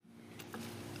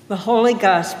The Holy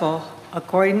Gospel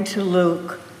according to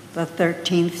Luke, the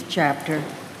 13th chapter.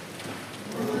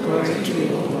 Glory to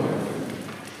you, Lord.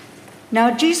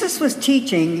 Now Jesus was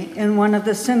teaching in one of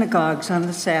the synagogues on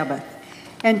the Sabbath,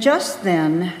 and just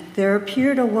then there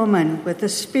appeared a woman with a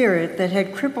spirit that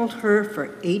had crippled her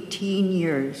for 18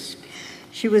 years.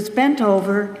 She was bent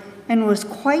over and was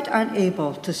quite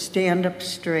unable to stand up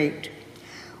straight.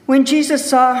 When Jesus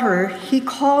saw her, he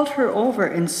called her over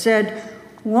and said,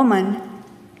 "Woman,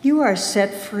 you are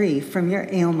set free from your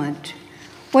ailment."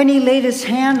 When he laid his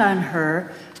hand on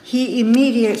her, she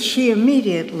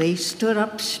immediately stood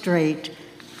up straight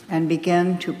and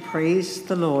began to praise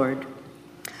the Lord.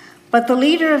 But the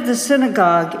leader of the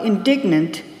synagogue,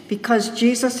 indignant because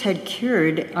Jesus had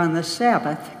cured on the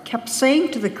Sabbath, kept saying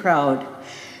to the crowd,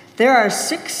 "There are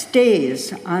 6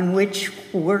 days on which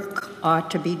work ought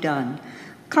to be done.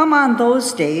 Come on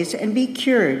those days and be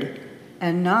cured,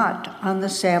 and not on the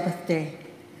Sabbath day."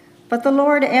 But the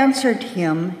Lord answered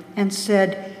him and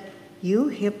said, "You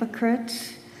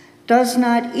hypocrites, does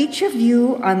not each of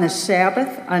you on the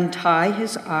Sabbath untie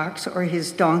his ox or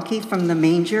his donkey from the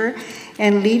manger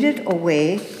and lead it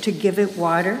away to give it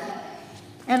water?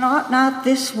 And ought not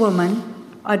this woman,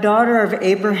 a daughter of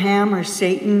Abraham or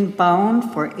Satan,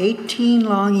 bound for 18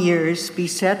 long years, be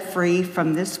set free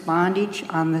from this bondage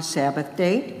on the Sabbath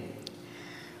day?"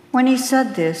 When he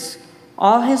said this,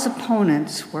 all his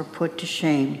opponents were put to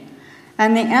shame,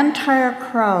 and the entire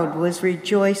crowd was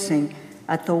rejoicing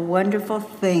at the wonderful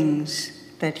things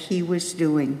that he was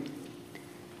doing.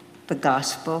 The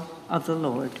Gospel of the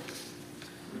Lord.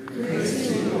 Praise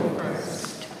to you, O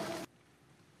Christ.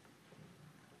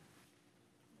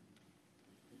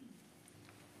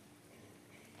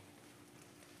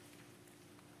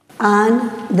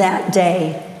 On that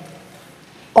day,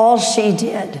 all she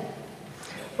did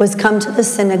was come to the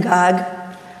synagogue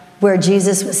where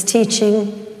Jesus was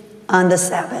teaching on the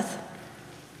Sabbath.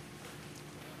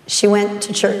 She went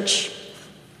to church.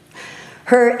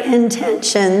 Her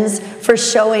intentions for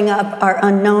showing up are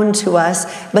unknown to us,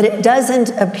 but it doesn't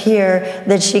appear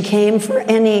that she came for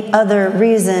any other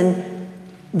reason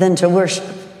than to worship.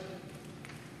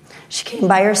 She came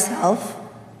by herself.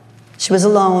 She was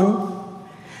alone.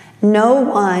 No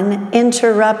one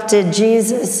interrupted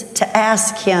Jesus to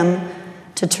ask him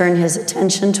to turn his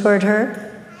attention toward her,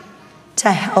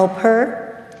 to help her,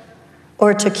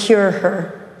 or to cure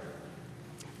her.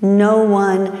 No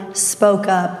one spoke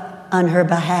up on her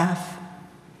behalf.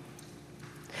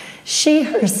 She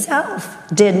herself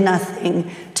did nothing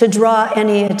to draw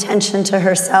any attention to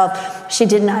herself. She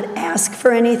did not ask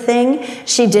for anything.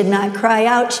 She did not cry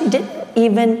out. She didn't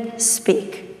even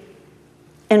speak.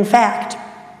 In fact,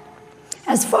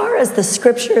 as far as the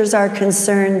scriptures are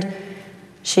concerned,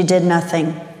 she did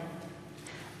nothing.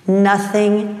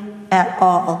 Nothing at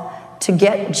all to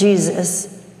get Jesus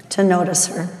to notice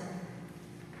her.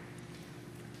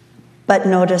 But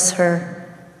notice her,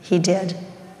 he did.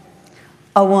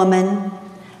 A woman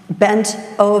bent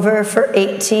over for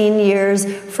 18 years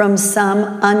from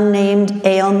some unnamed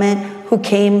ailment who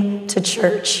came to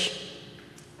church.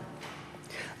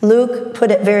 Luke put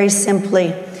it very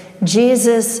simply.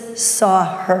 Jesus saw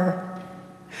her.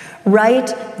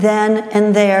 Right then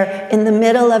and there, in the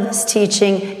middle of his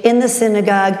teaching, in the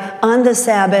synagogue, on the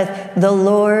Sabbath, the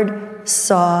Lord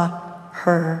saw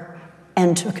her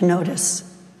and took notice.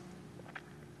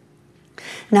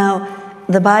 Now,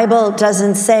 the Bible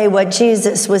doesn't say what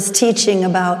Jesus was teaching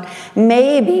about.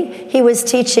 Maybe he was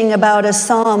teaching about a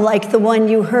psalm like the one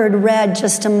you heard read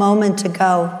just a moment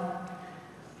ago.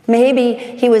 Maybe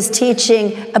he was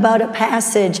teaching about a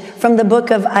passage from the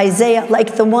book of Isaiah,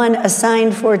 like the one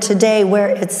assigned for today, where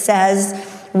it says,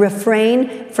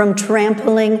 "Refrain from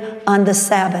trampling on the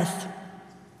Sabbath."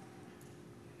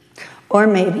 Or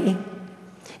maybe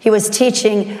he was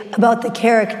teaching about the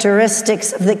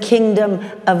characteristics of the kingdom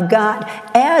of God,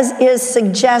 as is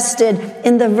suggested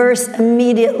in the verse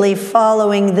immediately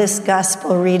following this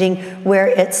gospel reading, where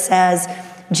it says,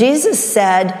 Jesus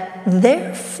said,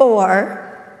 "Therefore,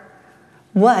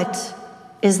 what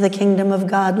is the kingdom of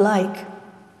God like?"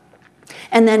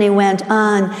 And then he went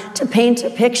on to paint a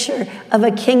picture of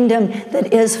a kingdom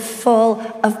that is full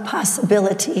of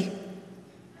possibility.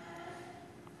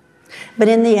 But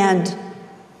in the end,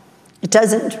 it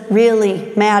doesn't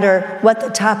really matter what the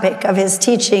topic of his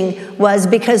teaching was,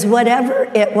 because whatever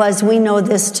it was, we know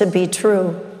this to be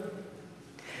true.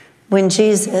 When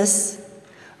Jesus,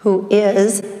 who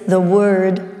is the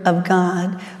Word of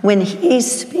God, when he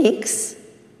speaks,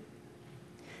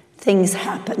 things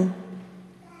happen.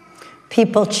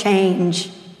 People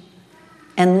change,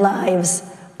 and lives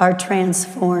are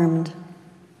transformed.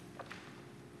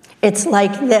 It's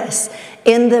like this.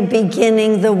 In the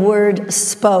beginning, the Word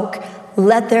spoke,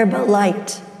 let there be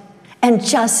light. And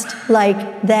just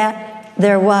like that,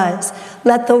 there was.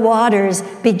 Let the waters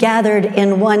be gathered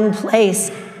in one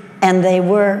place, and they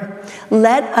were.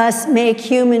 Let us make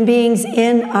human beings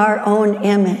in our own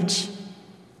image.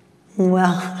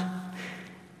 Well,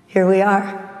 here we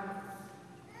are.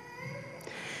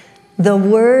 The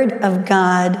Word of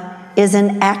God is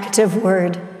an active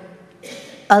word,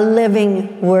 a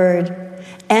living word,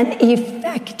 an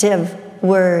effective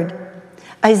word.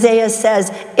 Isaiah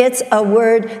says it's a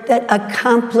word that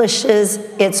accomplishes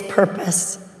its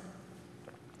purpose.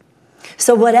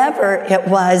 So whatever it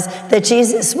was that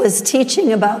Jesus was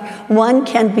teaching about, one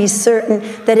can be certain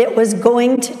that it was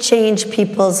going to change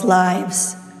people's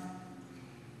lives.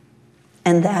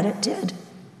 And that it did.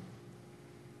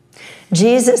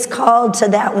 Jesus called to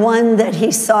that one that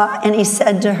he saw, and he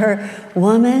said to her,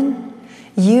 "Woman,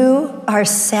 you are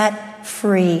set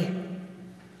free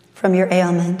from your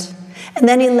ailment." And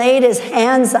then he laid his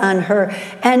hands on her,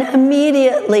 and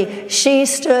immediately she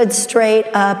stood straight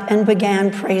up and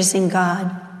began praising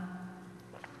God.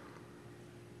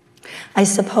 I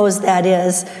suppose that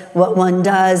is what one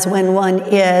does when one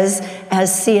is,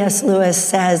 as C.S. Lewis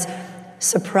says,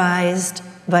 surprised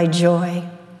by joy.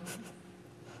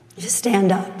 You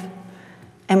stand up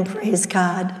and praise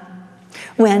God.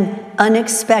 When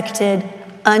unexpected,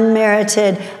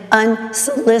 unmerited,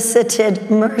 unsolicited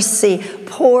mercy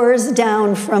pours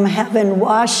down from heaven,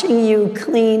 washing you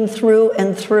clean through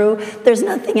and through, there's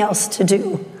nothing else to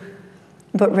do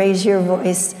but raise your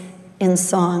voice in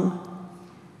song.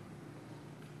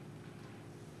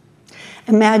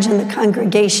 Imagine the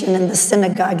congregation in the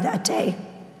synagogue that day.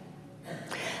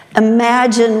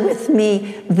 Imagine with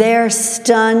me their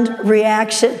stunned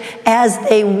reaction as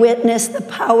they witnessed the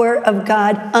power of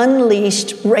God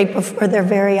unleashed right before their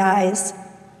very eyes.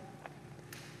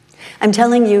 I'm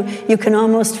telling you, you can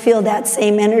almost feel that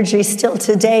same energy still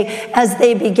today as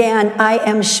they began, I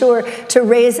am sure, to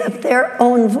raise up their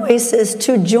own voices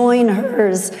to join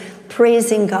hers,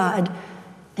 praising God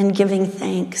and giving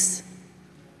thanks.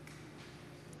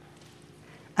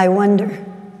 I wonder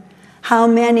how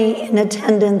many in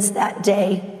attendance that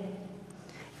day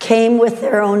came with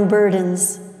their own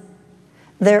burdens,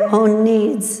 their own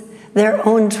needs, their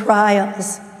own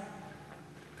trials.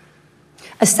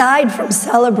 Aside from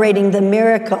celebrating the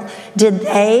miracle, did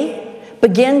they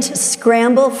begin to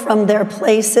scramble from their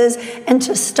places and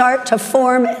to start to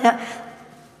form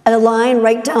a line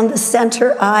right down the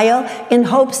center aisle in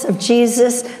hopes of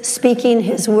Jesus speaking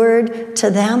his word to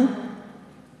them?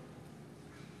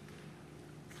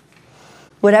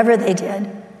 Whatever they did,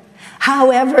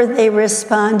 however they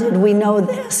responded, we know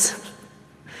this.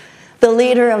 The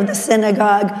leader of the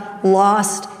synagogue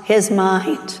lost his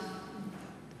mind,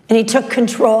 and he took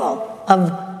control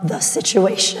of the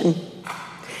situation.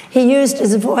 He used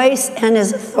his voice and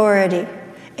his authority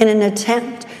in an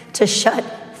attempt to shut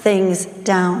things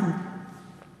down.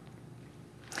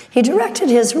 He directed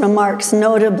his remarks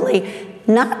notably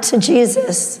not to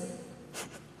Jesus,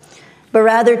 but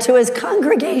rather to his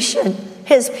congregation,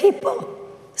 his people,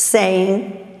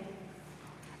 saying,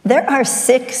 "There are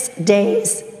 6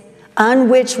 days on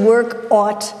which work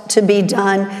ought to be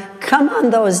done. Come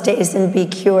on those days and be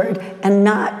cured, and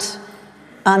not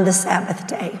on the Sabbath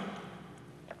day."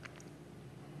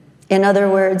 In other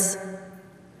words,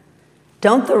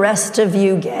 don't the rest of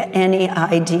you get any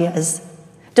ideas?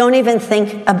 Don't even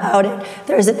think about it.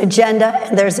 There's an agenda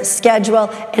and there's a schedule,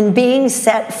 and being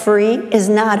set free is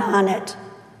not on it.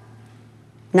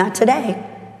 Not today.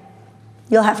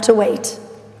 You'll have to wait.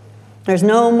 There's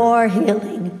no more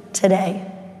healing today.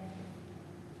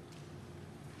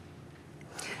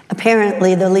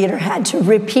 Apparently, the leader had to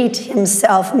repeat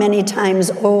himself many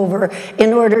times over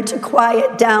in order to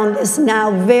quiet down this now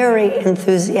very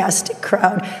enthusiastic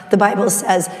crowd. The Bible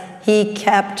says he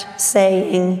kept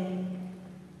saying,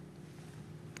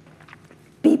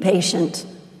 "Be patient.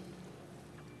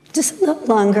 Just a little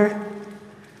longer.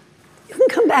 You can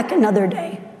come back another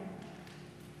day.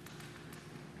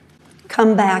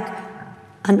 Come back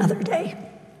another day."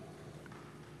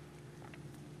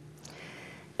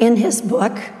 In his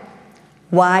book,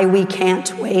 Why We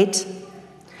Can't Wait,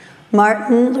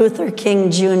 Martin Luther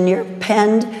King Jr.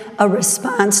 penned a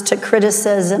response to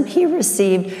criticism he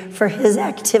received for his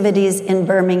activities in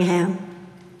Birmingham.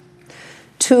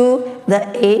 To the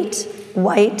 8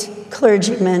 white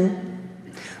clergymen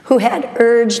who had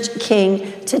urged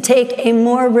King to take a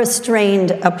more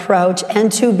restrained approach and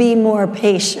to be more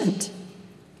patient,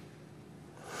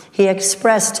 he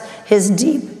expressed his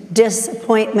deep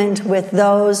disappointment with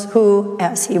those who,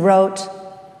 as he wrote,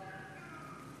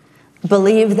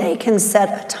 believe they can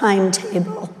set a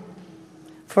timetable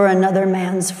for another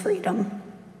man's freedom.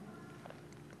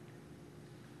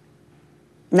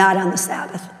 Not on the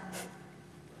Sabbath.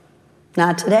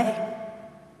 Not today.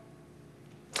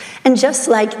 And just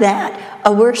like that,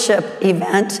 a worship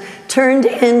event turned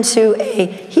into a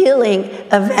healing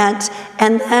event,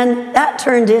 and then that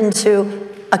turned into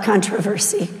a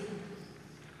controversy.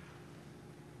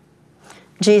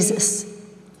 Jesus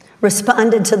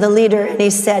responded to the leader and he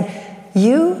said,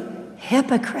 "You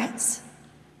hypocrites,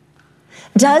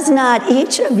 does not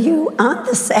each of you on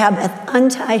the Sabbath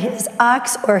untie his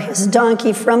ox or his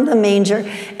donkey from the manger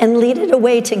and lead it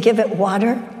away to give it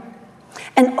water?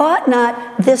 And ought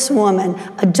not this woman,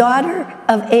 a daughter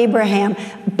of Abraham,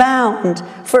 bound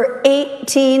for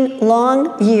 18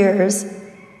 long years,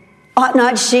 ought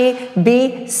not she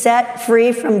be set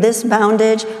free from this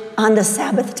bondage on the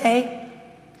Sabbath day?"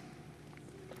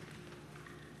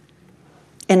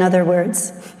 In other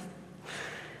words,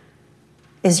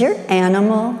 is your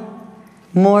animal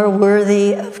more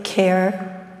worthy of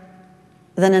care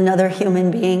than another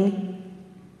human being?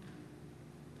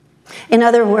 In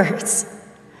other words,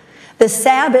 the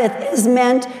Sabbath is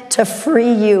meant to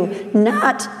free you,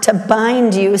 not to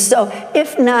bind you. So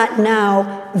if not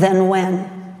now, then when?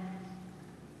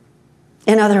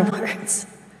 In other words,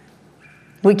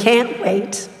 we can't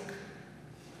wait.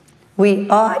 We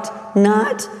ought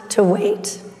not to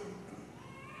wait.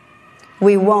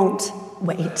 We won't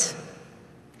wait.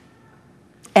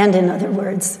 And in other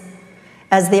words,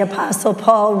 as the Apostle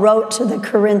Paul wrote to the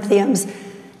Corinthians,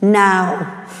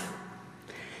 now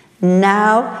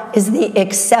is the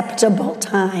acceptable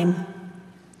time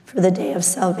for the day of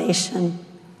salvation.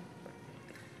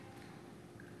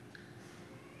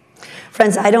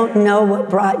 Friends, I don't know what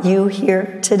brought you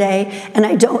here today, and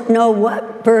I don't know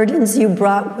what burdens you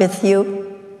brought with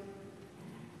you,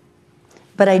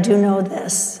 but I do know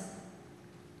this.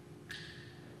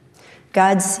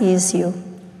 God sees you.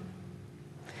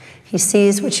 He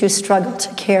sees what you struggle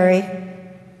to carry.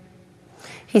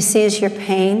 He sees your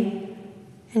pain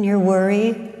and your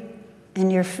worry and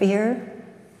your fear.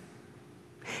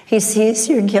 He sees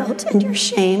your guilt and your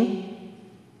shame.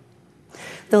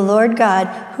 The Lord God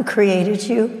who created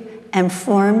you and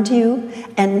formed you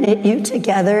and knit you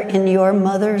together in your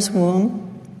mother's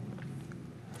womb,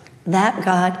 that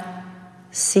God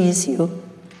sees you,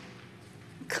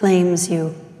 claims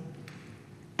you,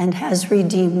 and has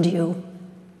redeemed you.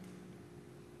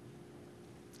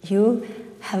 You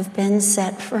have been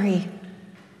set free.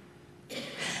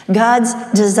 God's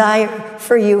desire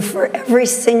for you, for every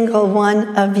single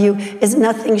one of you, is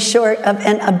nothing short of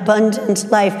an abundant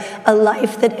life, a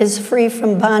life that is free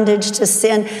from bondage to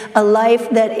sin, a life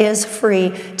that is free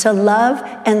to love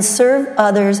and serve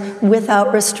others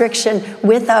without restriction,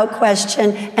 without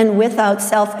question, and without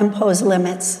self-imposed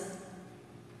limits.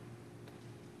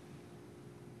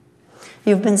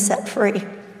 You've been set free,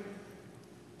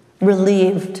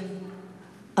 relieved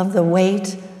of the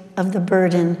weight of the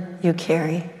burden you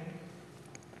carry.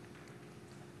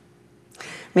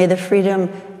 May the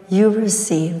freedom you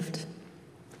received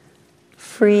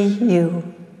free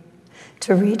you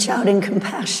to reach out in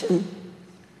compassion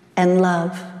and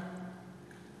love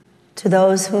to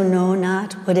those who know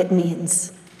not what it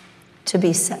means to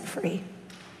be set free.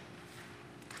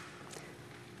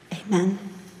 Amen.